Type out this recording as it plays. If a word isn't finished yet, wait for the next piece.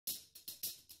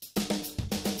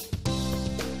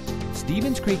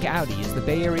Stevens Creek Audi is the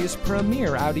Bay Area's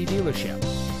premier Audi dealership.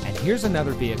 And here's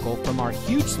another vehicle from our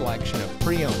huge selection of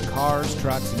pre-owned cars,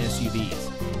 trucks, and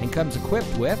SUVs, and comes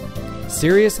equipped with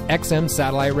Sirius XM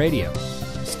satellite radio,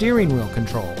 steering wheel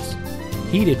controls,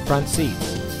 heated front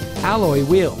seats, alloy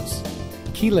wheels,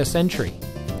 keyless entry,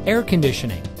 air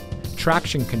conditioning,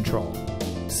 traction control,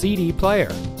 CD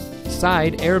player,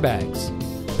 side airbags,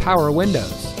 power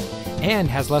windows, and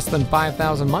has less than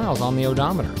 5,000 miles on the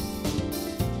odometer.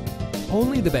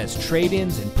 Only the best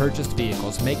trade-ins and purchased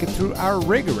vehicles make it through our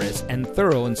rigorous and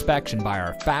thorough inspection by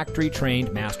our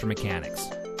factory-trained master mechanics.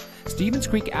 Stevens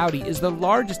Creek Audi is the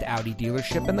largest Audi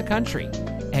dealership in the country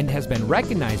and has been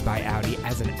recognized by Audi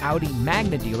as an Audi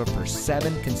Magna dealer for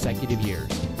 7 consecutive years.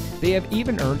 They have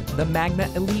even earned the Magna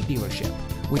Elite dealership,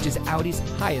 which is Audi's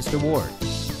highest award.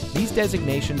 These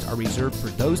designations are reserved for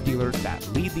those dealers that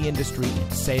lead the industry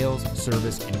in sales,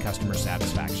 service, and customer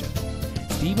satisfaction.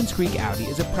 Stevens Creek Audi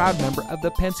is a proud member of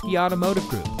the Penske Automotive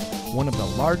Group, one of the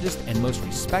largest and most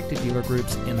respected dealer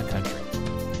groups in the country.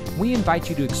 We invite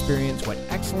you to experience what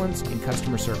excellence in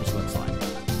customer service looks like.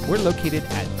 We're located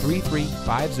at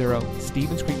 3350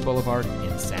 Stevens Creek Boulevard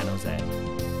in San Jose.